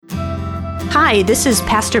Hi, this is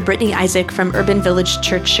Pastor Brittany Isaac from Urban Village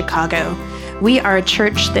Church, Chicago. We are a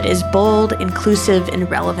church that is bold, inclusive,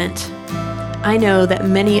 and relevant. I know that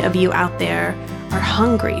many of you out there are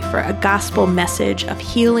hungry for a gospel message of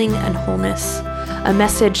healing and wholeness, a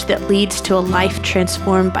message that leads to a life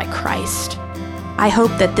transformed by Christ. I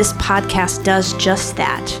hope that this podcast does just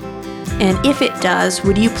that. And if it does,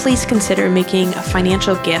 would you please consider making a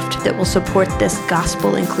financial gift that will support this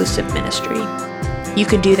gospel-inclusive ministry? You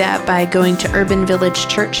can do that by going to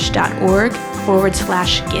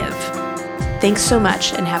urbanvillagechurch.org/give. Thanks so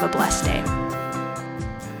much and have a blessed day.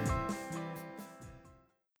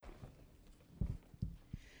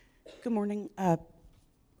 Good morning.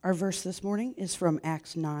 Our verse this morning is from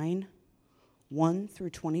Acts 9, 1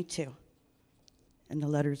 through 22. And the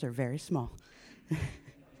letters are very small.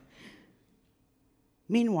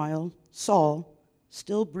 Meanwhile, Saul,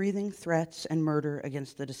 still breathing threats and murder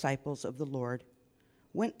against the disciples of the Lord,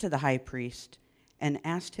 went to the high priest and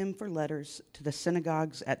asked him for letters to the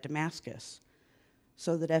synagogues at Damascus,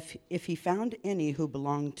 so that if he found any who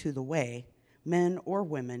belonged to the way, men or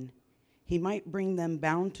women, he might bring them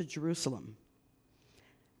bound to Jerusalem.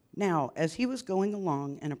 Now, as he was going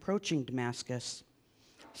along and approaching Damascus,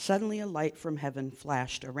 suddenly a light from heaven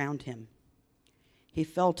flashed around him. He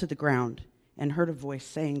fell to the ground and heard a voice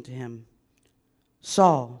saying to him,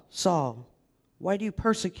 "Saul, Saul, why do you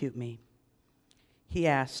persecute me?" He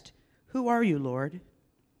asked, "Who are you, Lord?"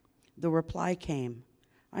 The reply came,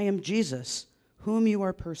 "I am Jesus, whom you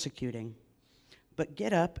are persecuting. But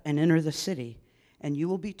get up and enter the city, and you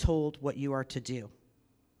will be told what you are to do."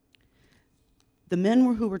 The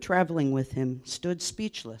men who were traveling with him stood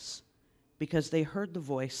speechless, because they heard the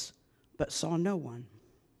voice but saw no one.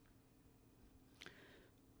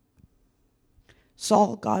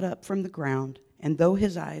 Saul got up from the ground, and though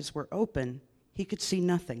his eyes were open, he could see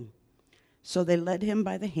nothing. So they led him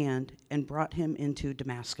by the hand and brought him into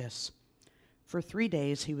Damascus. For 3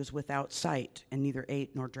 days he was without sight and neither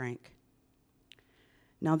ate nor drank.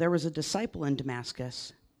 Now there was a disciple in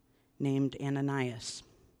Damascus named Ananias.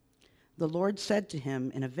 The Lord said to him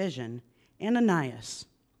in a vision, "Ananias."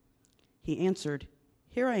 He answered,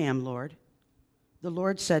 "Here I am, Lord." The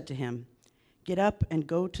Lord said to him, "Get up and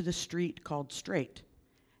go to the street called Straight,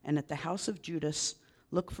 and at the house of Judas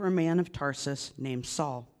look for a man of Tarsus named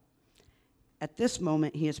Saul. At this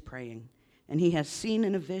moment he is praying, and he has seen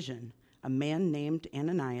in a vision a man named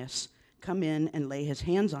Ananias come in and lay his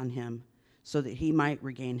hands on him so that he might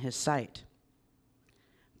regain his sight."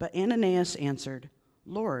 But Ananias answered,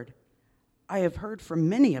 "Lord, I have heard from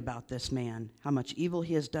many about this man, how much evil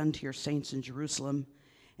he has done to your saints in Jerusalem,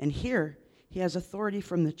 and here he has authority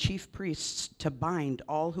from the chief priests to bind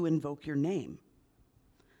all who invoke your name."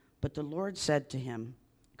 But the Lord said to him,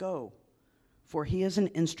 "Go, for he is an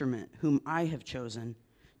instrument whom I have chosen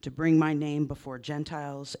to bring my name before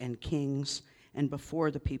Gentiles and kings and before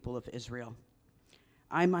the people of Israel.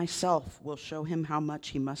 I myself will show him how much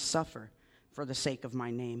he must suffer for the sake of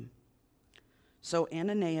my name." So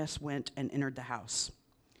Ananias went and entered the house.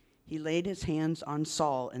 He laid his hands on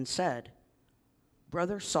Saul and said,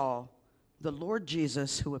 "Brother Saul, the Lord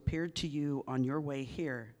Jesus, who appeared to you on your way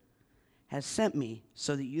here, has sent me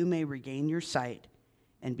so that you may regain your sight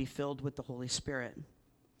and be filled with the Holy Spirit."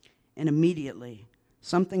 And immediately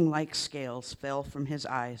something like scales fell from his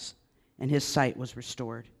eyes, and his sight was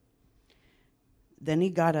restored. Then he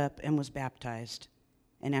got up and was baptized,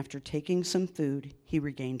 and after taking some food, he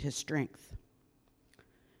regained his strength.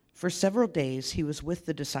 For several days he was with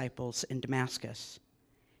the disciples in Damascus,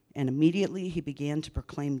 and immediately he began to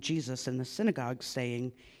proclaim Jesus in the synagogue,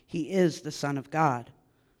 saying, "He is the Son of God."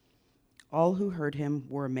 All who heard him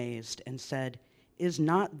were amazed and said, "Is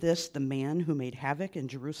not this the man who made havoc in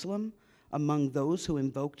Jerusalem among those who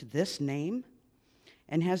invoked this name?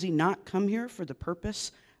 And has he not come here for the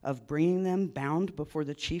purpose of bringing them bound before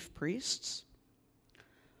the chief priests?"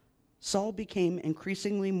 Saul became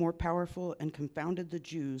increasingly more powerful and confounded the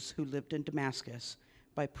Jews who lived in Damascus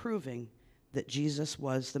by proving that Jesus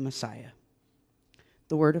was the Messiah.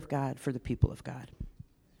 The word of God for the people of God.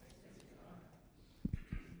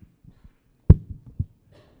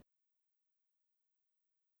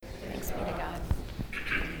 Thanks be to God.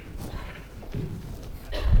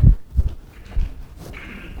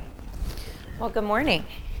 Well, good morning.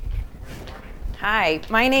 Hi,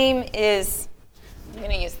 my name is, I'm going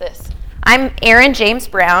to use this. I'm Erin James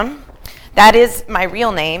Brown. That is my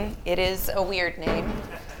real name. It is a weird name.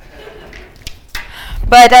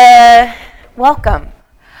 But welcome.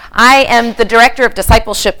 I am the director of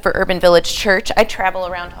discipleship for Urban Village Church. I travel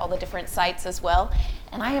around all the different sites as well,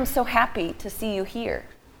 and I am so happy to see you here.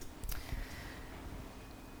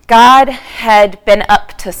 God had been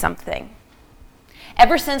up to something.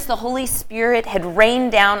 ever since the Holy Spirit had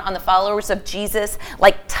rained down on the followers of Jesus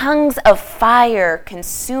like tongues of fire,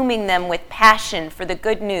 consuming them with passion for the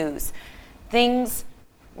good news, things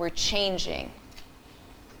were changing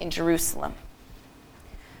in Jerusalem.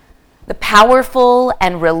 The powerful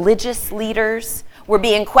and religious leaders were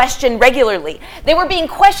being questioned regularly. They were being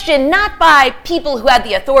questioned not by people who had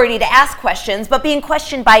the authority to ask questions, but being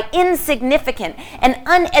questioned by insignificant and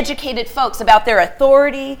uneducated folks about their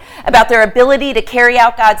authority, about their ability to carry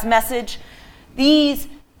out God's message. These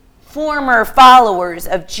former followers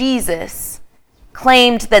of Jesus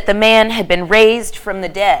claimed that the man had been raised from the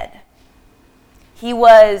dead. He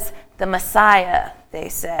was the Messiah, they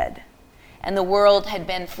said, and the world had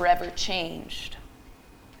been forever changed.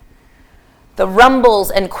 The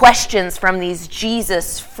rumbles and questions from these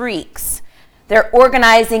Jesus freaks, their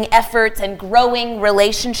organizing efforts and growing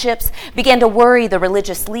relationships began to worry the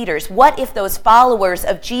religious leaders. What if those followers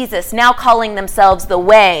of Jesus, now calling themselves the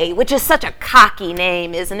Way, which is such a cocky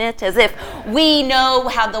name, isn't it? As if we know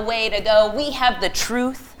how the way to go, we have the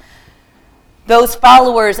truth. Those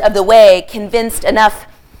followers of the Way convinced enough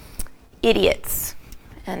idiots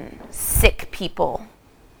and sick people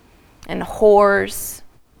and whores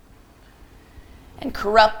and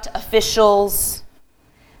corrupt officials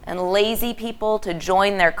and lazy people to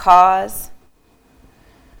join their cause.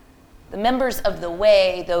 The members of the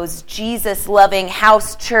Way, those Jesus-loving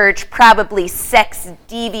house church, probably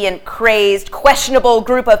sex-deviant, crazed, questionable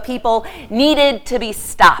group of people, needed to be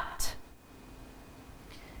stopped.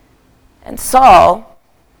 And Saul,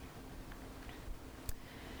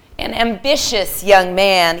 an ambitious young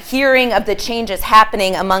man, hearing of the changes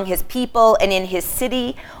happening among his people and in his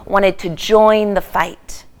city, wanted to join the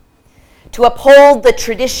fight, to uphold the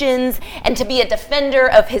traditions and to be a defender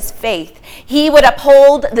of his faith. He would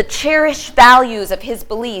uphold the cherished values of his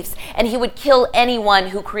beliefs, and he would kill anyone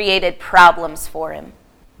who created problems for him.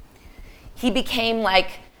 He became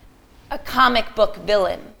like a comic book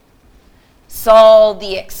villain, Saul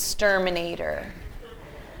the Exterminator.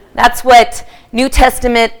 That's what New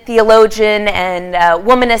Testament theologian and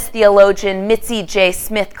womanist theologian Mitzi J.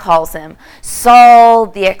 Smith calls him, Saul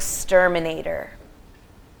the Exterminator.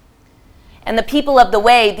 And the people of the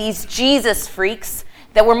Way, these Jesus freaks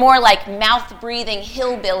that were more like mouth-breathing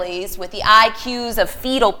hillbillies with the IQs of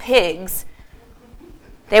fetal pigs,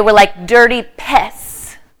 they were like dirty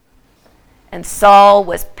pests. And Saul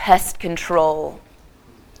was pest control.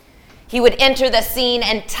 He would enter the scene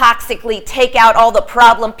and toxically take out all the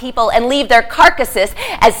problem people and leave their carcasses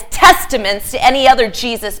as testaments to any other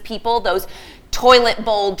Jesus people, those toilet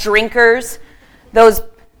bowl drinkers, those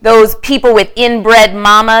people with inbred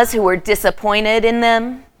mamas who were disappointed in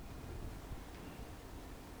them.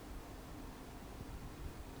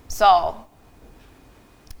 Saul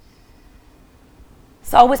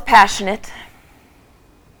was passionate,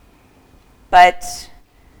 but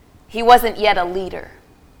he wasn't yet a leader.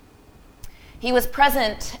 He was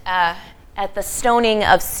present at the stoning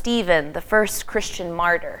of Stephen, the first Christian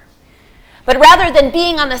martyr. But rather than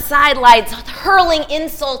being on the sidelines, hurling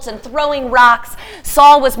insults and throwing rocks,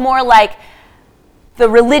 Saul was more like the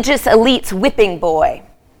religious elite's whipping boy.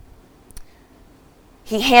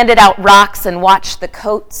 He handed out rocks and watched the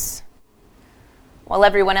coats, while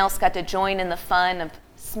everyone else got to join in the fun of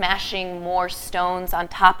smashing more stones on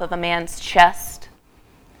top of a man's chest,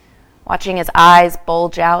 watching his eyes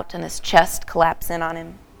bulge out and his chest collapse in on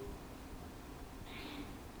him.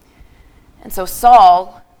 And so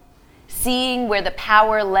Saul, seeing where the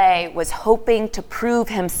power lay, was hoping to prove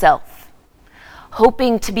himself,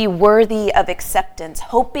 hoping to be worthy of acceptance,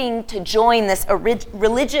 hoping to join this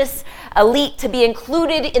religious elite, to be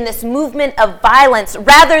included in this movement of violence,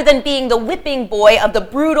 rather than being the whipping boy of the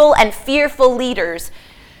brutal and fearful leaders.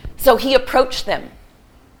 So he approached them,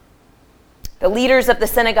 the leaders of the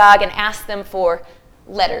synagogue, and asked them for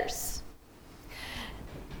letters.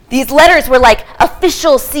 These letters were like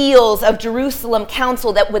official seals of Jerusalem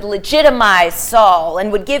council that would legitimize Saul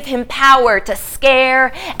and would give him power to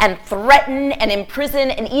scare and threaten and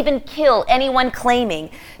imprison and even kill anyone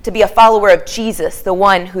claiming to be a follower of Jesus, the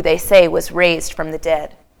one who they say was raised from the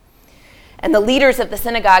dead. And the leaders of the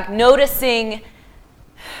synagogue, noticing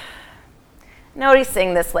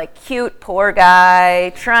this like cute poor guy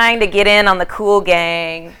trying to get in on the cool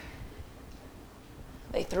gang,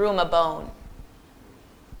 they threw him a bone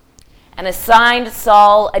and assigned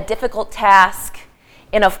Saul a difficult task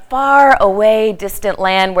in a far away, distant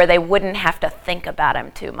land where they wouldn't have to think about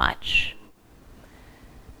him too much.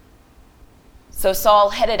 So Saul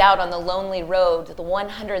headed out on the lonely road, the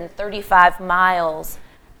 135 miles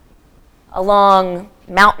along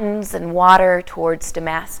mountains and water towards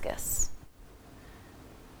Damascus.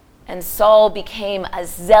 And Saul became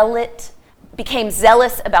zealous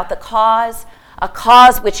about the cause, a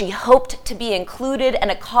cause which he hoped to be included, and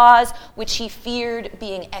a cause which he feared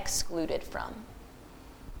being excluded from.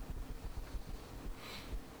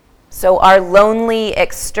 So our lonely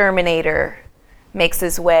exterminator makes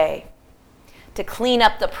his way to clean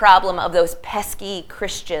up the problem of those pesky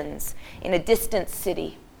Christians in a distant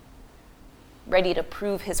city, ready to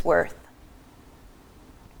prove his worth.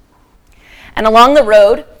 And along the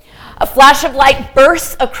road, a flash of light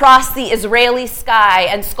bursts across the Israeli sky,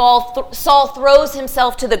 and Saul throws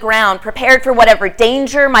himself to the ground, prepared for whatever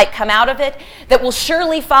danger might come out of it that will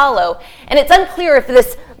surely follow. And it's unclear if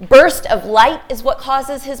this burst of light is what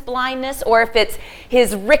causes his blindness, or if it's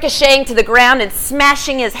his ricocheting to the ground and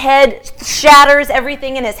smashing his head, shatters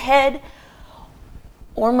everything in his head.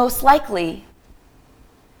 Or most likely,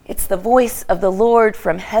 it's the voice of the Lord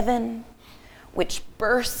from heaven, which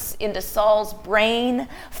bursts into Saul's brain,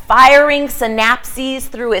 firing synapses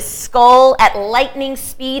through his skull at lightning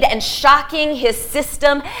speed and shocking his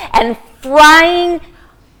system and frying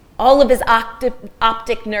all of his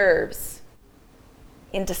optic nerves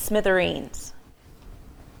into smithereens.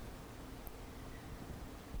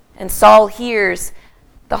 And Saul hears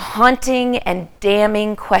the haunting and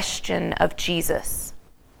damning question of Jesus.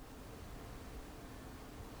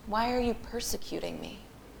 Why are you persecuting me?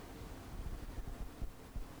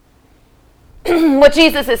 What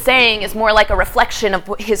Jesus is saying is more like a reflection of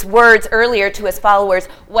his words earlier to his followers.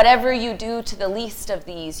 Whatever you do to the least of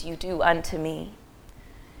these, you do unto me.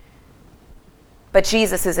 But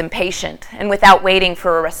Jesus is impatient, and without waiting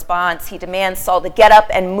for a response, he demands Saul to get up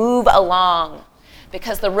and move along,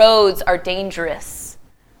 because the roads are dangerous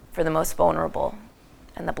for the most vulnerable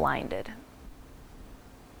and the blinded.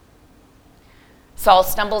 Saul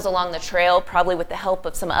stumbles along the trail, probably with the help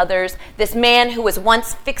of some others. This man who was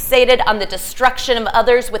once fixated on the destruction of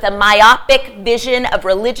others with a myopic vision of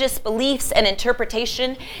religious beliefs and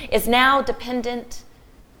interpretation is now dependent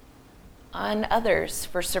on others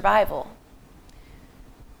for survival.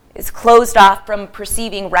 Is closed off from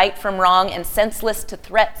perceiving right from wrong and senseless to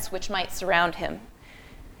threats which might surround him.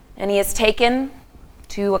 And he is taken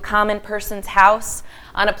to a common person's house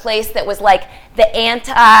on a place that was like the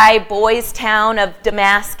anti-boys town of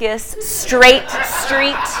Damascus, straight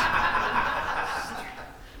street.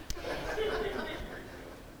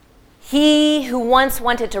 He who once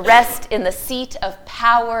wanted to rest in the seat of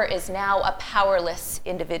power is now a powerless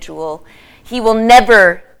individual. He will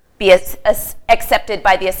never be accepted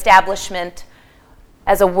by the establishment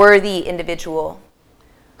as a worthy individual.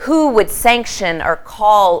 Who would sanction or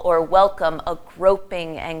call or welcome a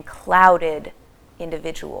groping and clouded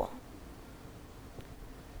individual?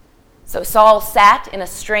 So Saul sat in a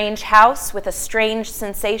strange house with a strange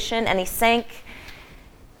sensation, and he sank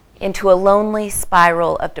into a lonely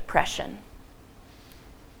spiral of depression,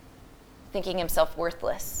 thinking himself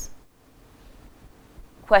worthless,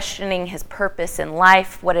 questioning his purpose in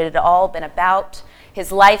life, what it had all been about,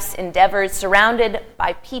 his life's endeavors, surrounded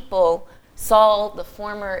by people. Saul, the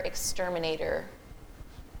former exterminator,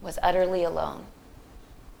 was utterly alone.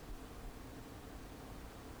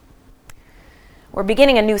 We're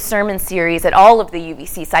beginning a new sermon series at all of the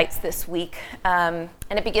UVC sites this week, and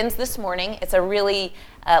it begins this morning. It's a really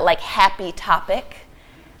happy topic,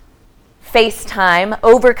 FaceTime,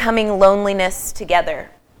 overcoming loneliness together.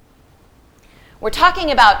 We're talking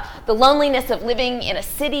about the loneliness of living in a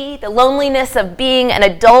city, the loneliness of being an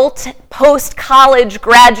adult, post-college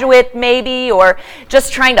graduate maybe, or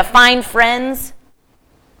just trying to find friends.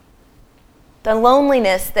 The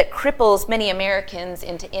loneliness that cripples many Americans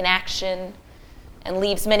into inaction and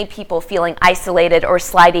leaves many people feeling isolated or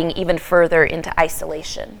sliding even further into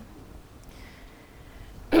isolation.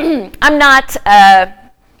 I'm not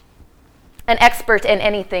an expert in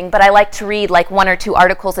anything, but I like to read like one or two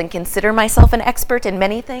articles and consider myself an expert in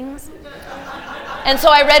many things. And so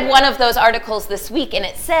I read one of those articles this week, and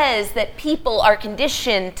it says that people are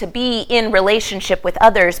conditioned to be in relationship with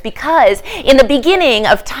others because in the beginning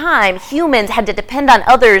of time, humans had to depend on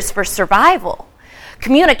others for survival.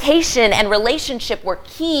 Communication and relationship were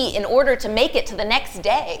key in order to make it to the next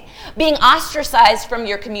day. Being ostracized from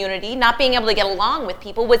your community, not being able to get along with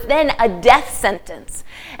people, was then a death sentence.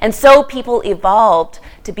 And so people evolved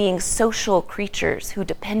to being social creatures who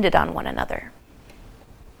depended on one another.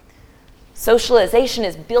 Socialization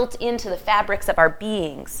is built into the fabrics of our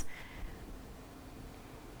beings.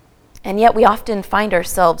 And yet we often find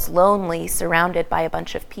ourselves lonely, surrounded by a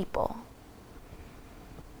bunch of people.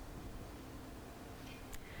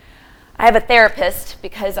 I have a therapist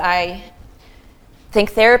because I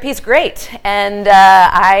think therapy is great, and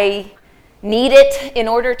I need it in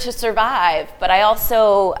order to survive, but I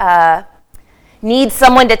also need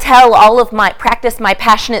someone to practice my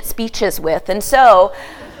passionate speeches with. And so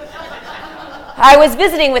I was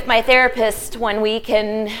visiting with my therapist one week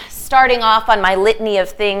and starting off on my litany of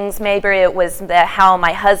things. Maybe it was how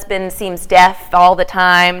my husband seems deaf all the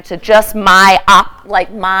time, to just my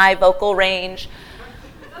vocal range.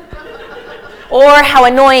 Or how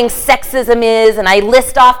annoying sexism is, and I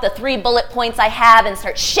list off the 3 bullet points I have and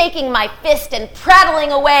start shaking my fist and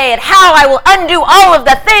prattling away at how I will undo all of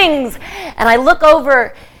the things. And I look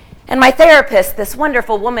over, and my therapist, this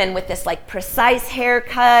wonderful woman with this precise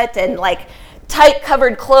haircut and tight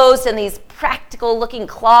covered clothes and these practical looking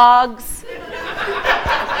clogs.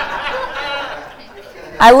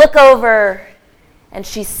 I look over, and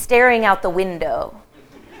she's staring out the window.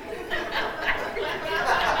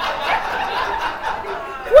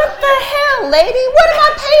 What the hell, lady? What am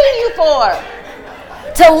I paying you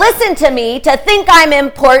for? To listen to me, to think I'm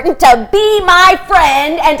important, to be my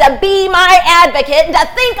friend, and to be my advocate, and to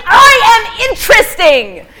think I am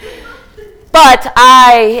interesting. But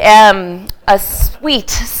I am a sweet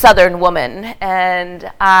Southern woman, and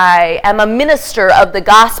I am a minister of the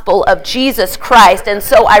gospel of Jesus Christ, and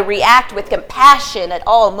so I react with compassion at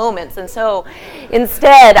all moments. And so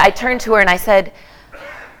instead, I turned to her and I said,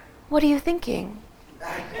 "What are you thinking?"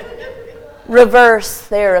 Reverse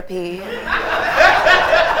therapy.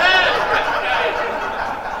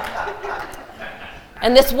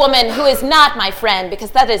 And this woman, who is not my friend, because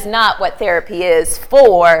that is not what therapy is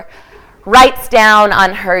for, writes down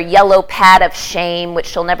on her yellow pad of shame, which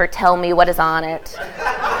she'll never tell me what is on it,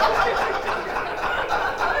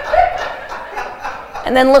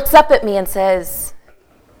 and then looks up at me and says,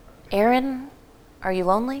 "Erin, are you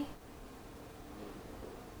lonely?"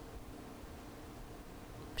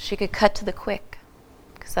 She could cut to the quick,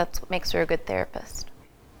 because that's what makes her a good therapist.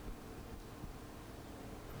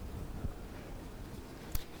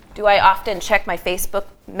 Do I often check my Facebook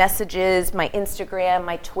messages, my Instagram,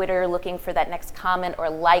 my Twitter, looking for that next comment or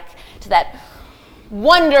like to that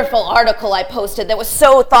wonderful article I posted that was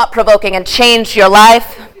so thought-provoking and changed your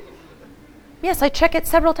life? Yes, I check it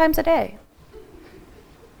several times a day.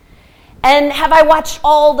 And have I watched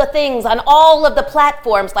all the things on all of the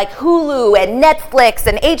platforms like Hulu and Netflix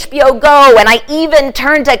and HBO Go, and I even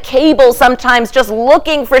turn to cable sometimes just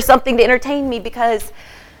looking for something to entertain me because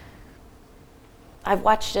I've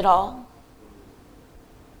watched it all?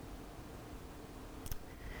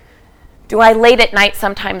 Do I late at night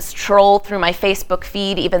sometimes troll through my Facebook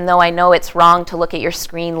feed, even though I know it's wrong to look at your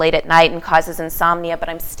screen late at night and causes insomnia, but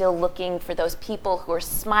I'm still looking for those people who are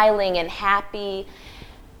smiling and happy,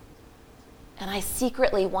 and I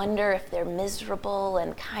secretly wonder if they're miserable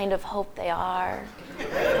and kind of hope they are?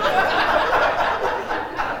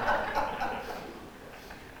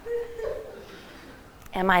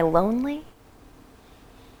 Am I lonely?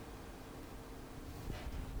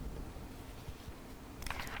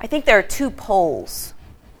 I think there are 2 poles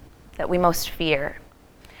that we most fear.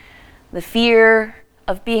 The fear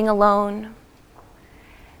of being alone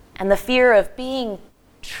and the fear of being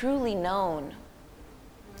truly known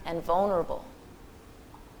and vulnerable.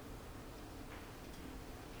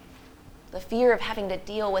 The fear of having to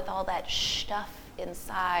deal with all that stuff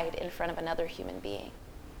inside in front of another human being.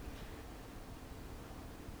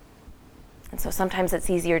 And so sometimes it's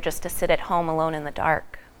easier just to sit at home alone in the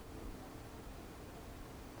dark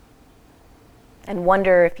and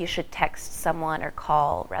wonder if you should text someone or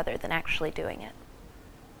call rather than actually doing it.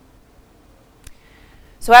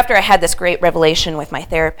 So after I had this great revelation with my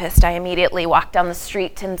therapist, I immediately walked down the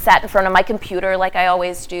street and sat in front of my computer like I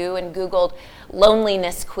always do and Googled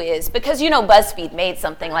loneliness quiz, because BuzzFeed made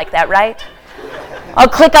something like that, right? I'll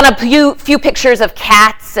click on a few pictures of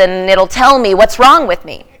cats and it'll tell me what's wrong with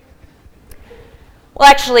me. Well,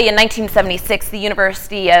 actually, in 1976, the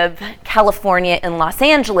University of California in Los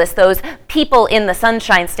Angeles, those people in the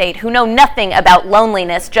Sunshine State who know nothing about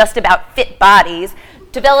loneliness, just about fit bodies,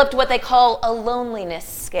 developed what they call a loneliness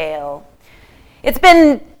scale. It's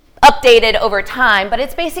been updated over time, but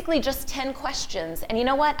it's basically just 10 questions. And you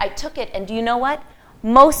know what? I took it, and do you know what?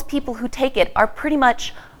 Most people who take it are pretty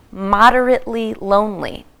much moderately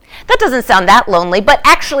lonely. That doesn't sound that lonely, but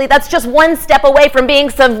actually that's just one step away from being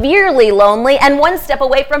severely lonely and one step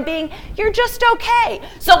away from being, you're just okay.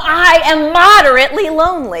 So I am moderately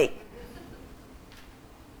lonely.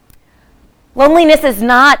 Loneliness is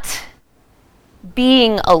not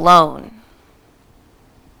being alone.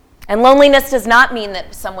 And loneliness does not mean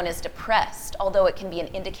that someone is depressed, although it can be an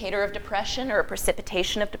indicator of depression or a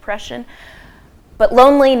precipitation of depression. But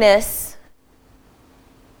loneliness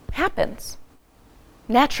happens.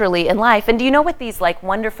 naturally in life. And do you know what these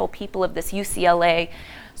wonderful people of this UCLA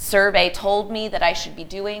survey told me that I should be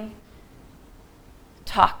doing?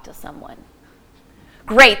 Talk to someone.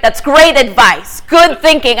 Great, that's great advice. Good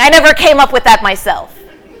thinking. I never came up with that myself.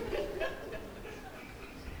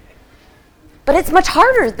 But it's much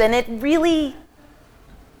harder than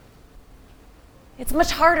it's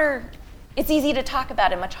much harder. It's easy to talk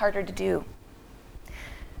about and much harder to do.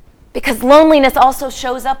 Because loneliness also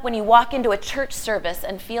shows up when you walk into a church service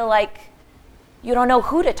and feel like you don't know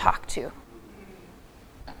who to talk to.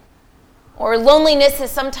 Or loneliness is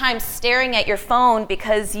sometimes staring at your phone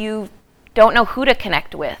because you don't know who to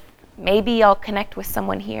connect with. Maybe I'll connect with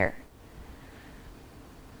someone here.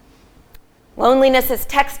 Loneliness is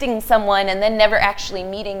texting someone and then never actually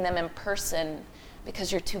meeting them in person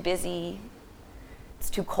because you're too busy. It's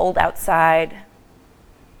too cold outside.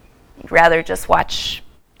 You'd rather just watch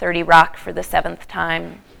 30 Rock for the 7th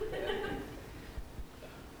time.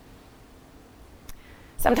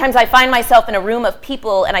 Sometimes I find myself in a room of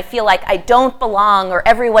people and I feel like I don't belong or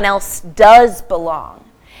everyone else does belong.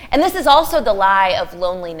 And this is also the lie of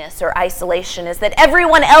loneliness or isolation, is that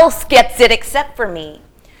everyone else gets it except for me.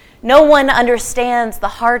 No one understands the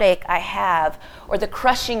heartache I have or the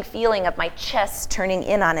crushing feeling of my chest turning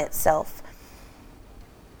in on itself.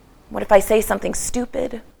 What if I say something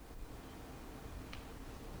stupid?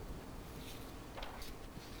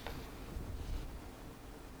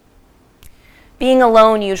 Being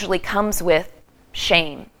alone usually comes with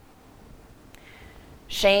shame.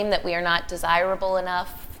 Shame that we are not desirable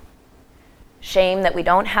enough. Shame that we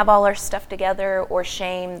don't have all our stuff together, or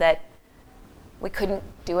shame that we couldn't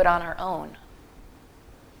do it on our own.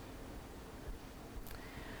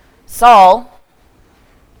 Saul,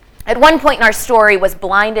 at one point in our story, was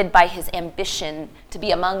blinded by his ambition to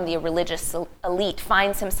be among the religious elite,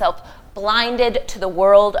 finds himself blinded to the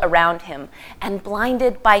world around him, and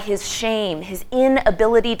blinded by his shame, his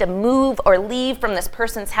inability to move or leave from this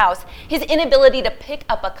person's house, his inability to pick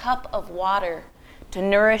up a cup of water to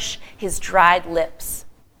nourish his dried lips.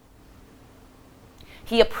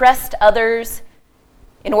 He oppressed others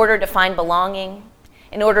in order to find belonging,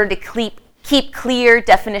 in order to keep clear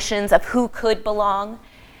definitions of who could belong.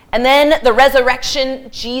 And then the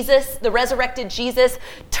resurrected Jesus,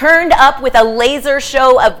 turned up with a laser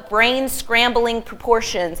show of brain-scrambling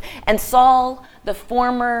proportions. And Saul, the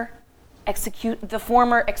former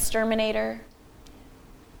exterminator,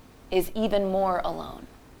 is even more alone.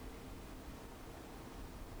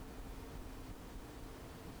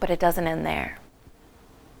 But it doesn't end there.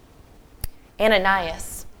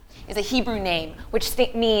 Ananias is a Hebrew name, which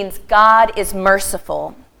means God is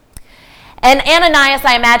merciful. And Ananias,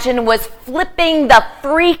 I imagine, was flipping the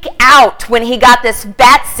freak out when he got this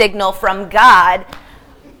bat signal from God.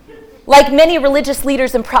 Like many religious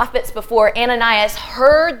leaders and prophets before, Ananias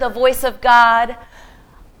heard the voice of God,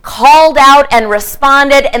 called out and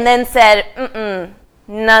responded, and then said,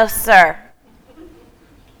 no, sir.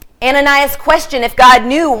 Ananias questioned if God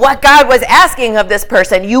knew what God was asking of this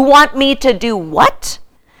person. You want me to do what?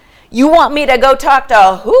 You want me to go talk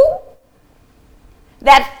to who?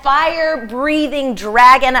 That fire-breathing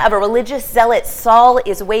dragon of a religious zealot, Saul,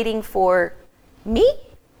 is waiting for me?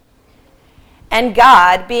 And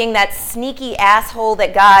God, being that sneaky asshole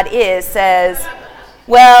that God is, says,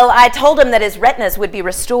 well, I told him that his retinas would be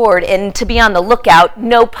restored and to be on the lookout,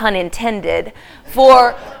 no pun intended,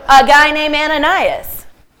 for a guy named Ananias.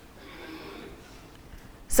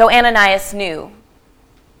 So Ananias knew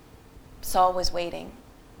Saul was waiting,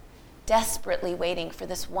 desperately waiting for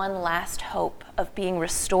this one last hope of being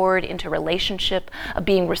restored into relationship, of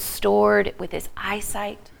being restored with his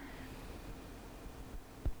eyesight.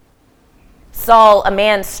 Saul, a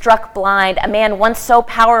man struck blind, a man once so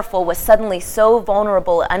powerful, was suddenly so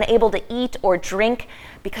vulnerable, unable to eat or drink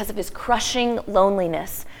because of his crushing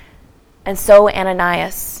loneliness. And so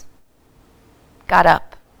Ananias got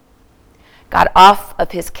up, got off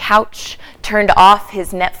of his couch, turned off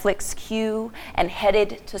his Netflix queue, and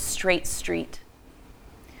headed to Straight Street.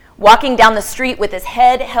 Walking down the street with his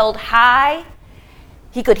head held high,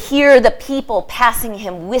 he could hear the people passing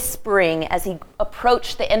him whispering as he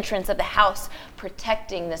approached the entrance of the house,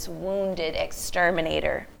 protecting this wounded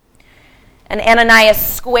exterminator. And Ananias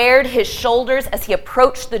squared his shoulders as he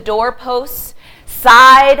approached the doorposts,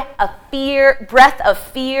 sighed a breath of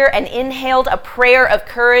fear, and inhaled a prayer of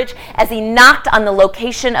courage as he knocked on the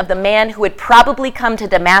location of the man who had probably come to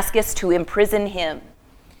Damascus to imprison him.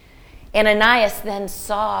 Ananias then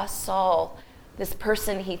saw Saul, this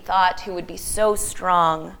person he thought who would be so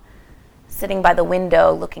strong, sitting by the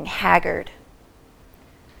window looking haggard,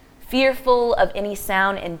 fearful of any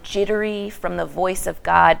sound and jittery from the voice of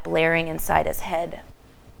God blaring inside his head.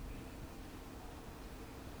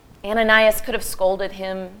 Ananias could have scolded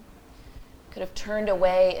him, could have turned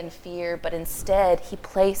away in fear, but instead he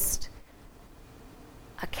placed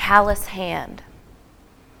a callous hand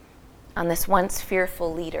on this once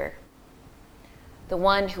fearful leader, the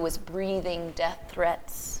one who was breathing death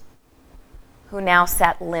threats, who now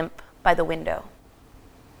sat limp by the window.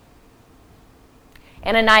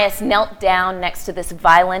 Ananias knelt down next to this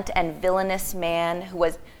violent and villainous man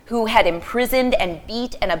who had imprisoned and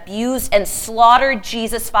beat and abused and slaughtered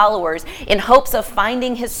Jesus' followers in hopes of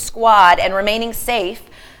finding his squad and remaining safe.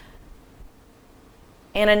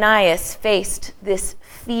 Ananias faced this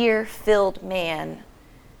fear-filled man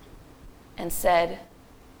and said,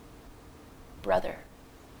 "Brother."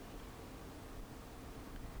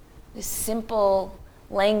 This simple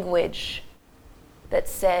language that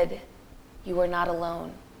said, "You are not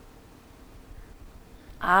alone.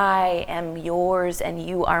 I am yours and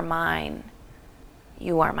you are mine.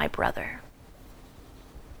 You are my brother."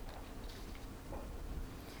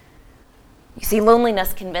 You see,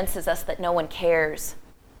 loneliness convinces us that no one cares,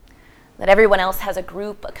 that everyone else has a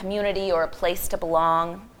group, a community, or a place to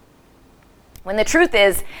belong. When the truth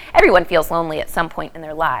is, everyone feels lonely at some point in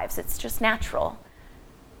their lives. It's just natural.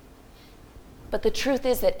 But the truth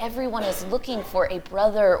is that everyone is looking for a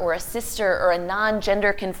brother or a sister or a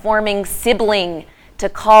non-gender conforming sibling to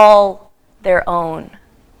call their own.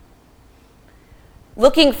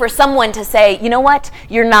 Looking for someone to say, "You know what?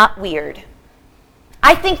 You're not weird.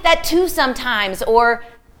 I think that too sometimes," or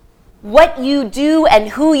 "What you do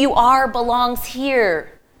and who you are belongs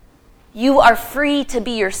here. You are free to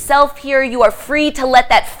be yourself here. You are free to let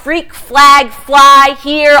that freak flag fly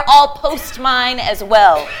here. I'll post mine as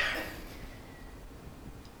well."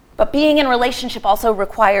 But being in relationship also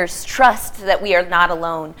requires trust that we are not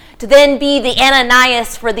alone. To then be the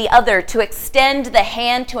Ananias for the other, to extend the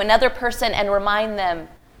hand to another person and remind them,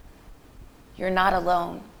 "You're not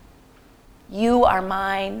alone. You are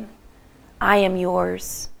mine. I am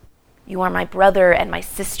yours. You are my brother and my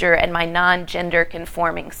sister and my non-gender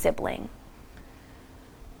conforming sibling."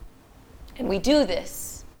 And we do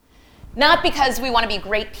this not because we want to be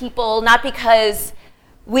great people, not because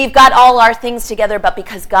we've got all our things together, but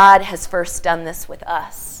because God has first done this with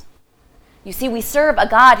us. You see, we serve a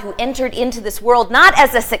God who entered into this world not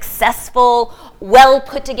as a successful,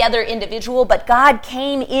 well-put-together individual, but God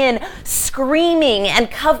came in screaming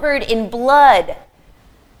and covered in blood.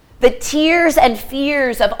 The tears and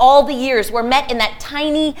fears of all the years were met in that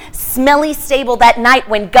tiny, smelly stable that night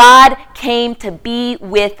when God came to be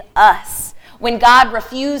with us. When God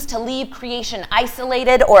refused to leave creation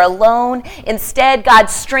isolated or alone, instead God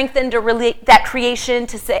strengthened that creation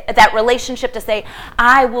to say, that relationship to say,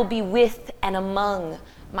 "I will be with and among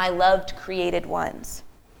my loved created ones."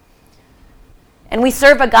 And we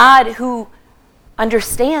serve a God who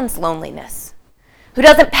understands loneliness, who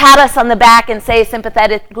doesn't pat us on the back and say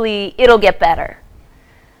sympathetically, "It'll get better,"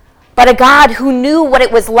 but a God who knew what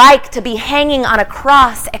it was like to be hanging on a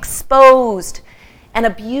cross, exposed and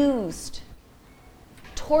abused,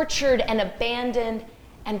 tortured and abandoned,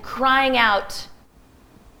 and crying out,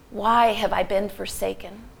 "Why have I been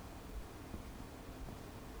forsaken?"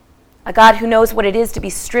 A God who knows what it is to be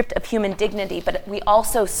stripped of human dignity, but we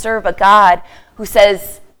also serve a God who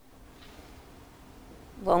says,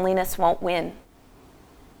 loneliness won't win.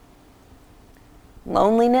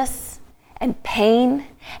 Loneliness and pain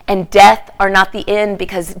and death are not the end,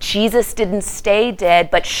 because Jesus didn't stay dead,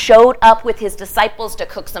 but showed up with his disciples to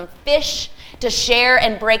cook some fish, to share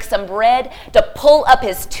and break some bread, to pull up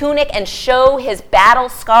his tunic and show his battle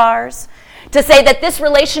scars, to say that this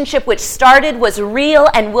relationship which started was real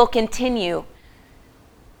and will continue.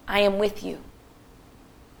 I am with you.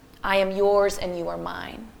 I am yours and you are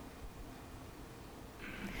mine.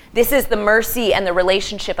 This is the mercy and the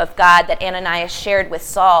relationship of God that Ananias shared with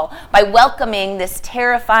Saul by welcoming this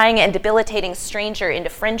terrifying and debilitating stranger into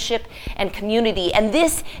friendship and community. And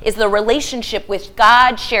this is the relationship which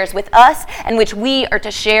God shares with us and which we are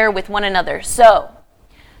to share with one another. So,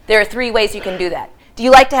 there are 3 ways you can do that. Do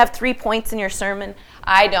you like to have 3 points in your sermon?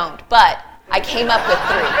 I don't, but I came up with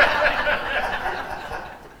 3.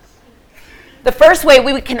 The first way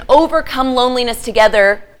we can overcome loneliness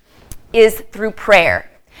together is through prayer.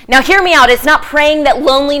 Now hear me out, it's not praying that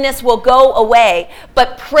loneliness will go away,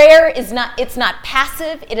 but prayer is it's not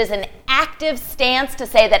passive, it is an active stance to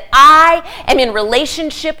say that I am in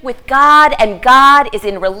relationship with God and God is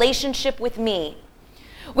in relationship with me.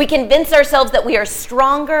 We convince ourselves that we are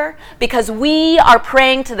stronger because we are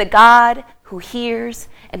praying to the God who hears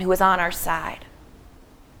and who is on our side.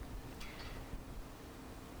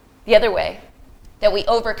 The other way that we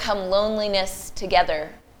overcome loneliness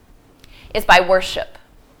together is by worship.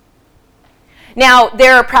 Now,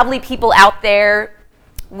 there are probably people out there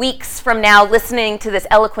weeks from now listening to this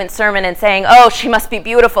eloquent sermon and saying, oh, she must be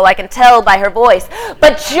beautiful, I can tell by her voice.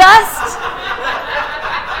 But just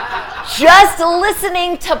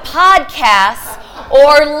listening to podcasts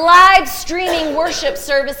or live streaming worship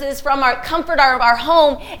services from our comfort of our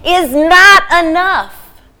home is not enough.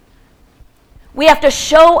 We have to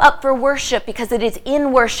show up for worship because it is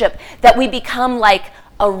in worship that we become like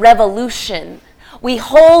a revolution. We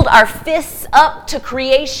hold our fists up to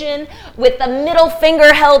creation with the middle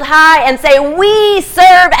finger held high and say, we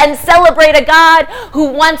serve and celebrate a God who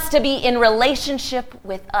wants to be in relationship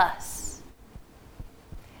with us.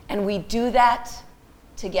 And we do that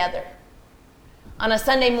together. On a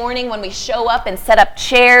Sunday morning when we show up and set up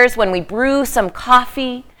chairs, when we brew some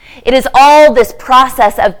coffee, it is all this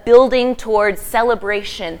process of building towards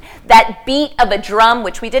celebration. That beat of a drum,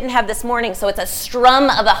 which we didn't have this morning, so it's a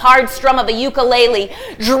hard strum of a ukulele,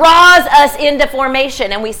 draws us into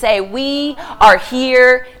formation. And we say, we are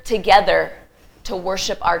here together to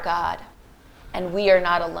worship our God. And we are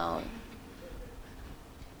not alone.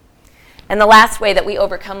 And the last way that we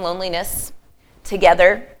overcome loneliness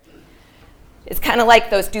together is kind of like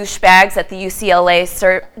those douchebags at the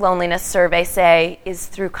UCLA loneliness survey say, is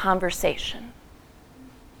through conversation.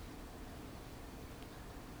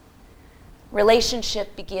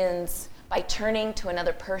 Relationship begins by turning to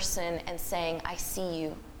another person and saying, I see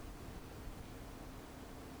you.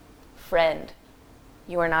 Friend,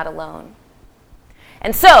 you are not alone.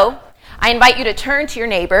 And so, I invite you to turn to your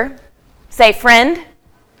neighbor, say, friend.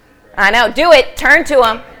 I know, do it, turn to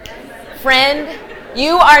him. Friend,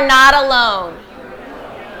 you are not alone.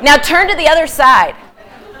 Now turn to the other side.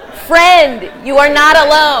 Friend, you are not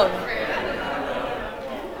alone.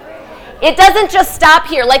 It doesn't just stop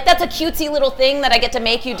here. Like that's a cutesy little thing that I get to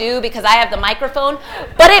make you do because I have the microphone.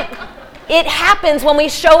 But it happens when we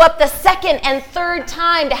show up the second and third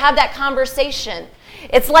time to have that conversation.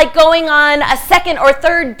 It's like going on a second or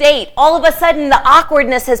third date. All of a sudden, the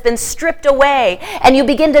awkwardness has been stripped away, and you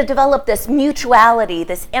begin to develop this mutuality,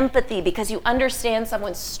 this empathy, because you understand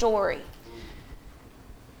someone's story.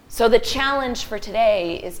 So the challenge for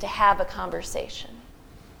today is to have a conversation.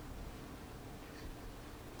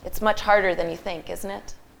 It's much harder than you think, isn't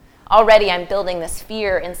it? Already I'm building this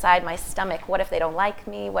fear inside my stomach. What if they don't like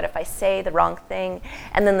me? What if I say the wrong thing?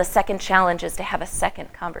 And then the second challenge is to have a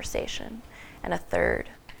second conversation. And a third,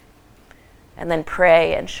 and then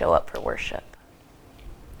pray and show up for worship.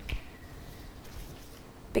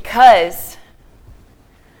 Because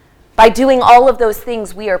by doing all of those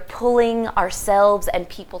things, we are pulling ourselves and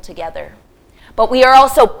people together. But we are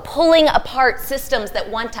also pulling apart systems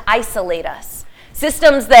that want to isolate us,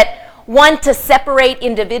 systems that want to separate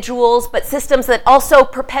individuals, but systems that also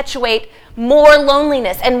perpetuate more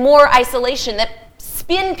loneliness and more isolation, that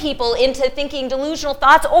spin people into thinking delusional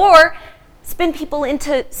thoughts or spin people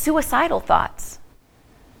into suicidal thoughts.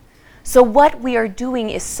 So what we are doing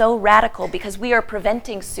is so radical because we are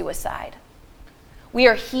preventing suicide. We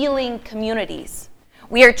are healing communities.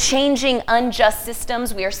 We are changing unjust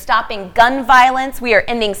systems. We are stopping gun violence. We are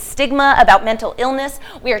ending stigma about mental illness.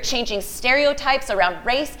 We are changing stereotypes around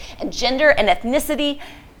race and gender and ethnicity.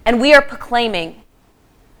 And we are proclaiming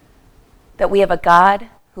that we have a God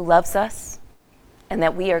who loves us and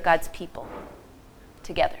that we are God's people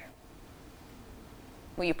together.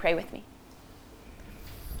 Will you pray with me?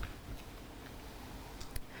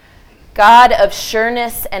 God of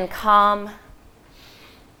sureness and calm,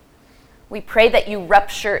 we pray that you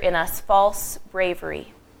rupture in us false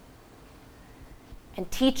bravery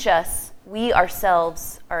and teach us we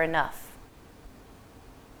ourselves are enough.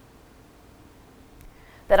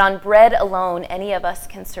 That on bread alone any of us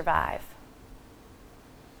can survive.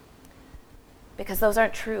 Because those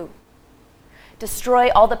aren't true. Destroy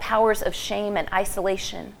all the powers of shame and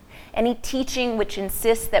isolation, any teaching which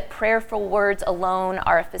insists that prayerful words alone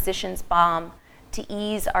are a physician's balm to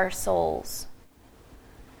ease our souls.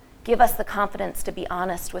 Give us the confidence to be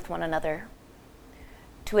honest with one another,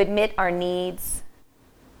 to admit our needs,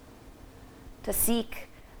 to seek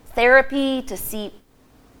therapy, to seek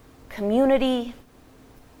community,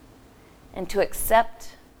 and to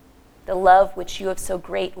accept the love which you have so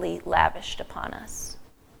greatly lavished upon us.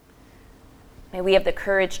 May we have the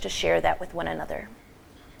courage to share that with one another.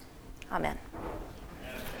 Amen.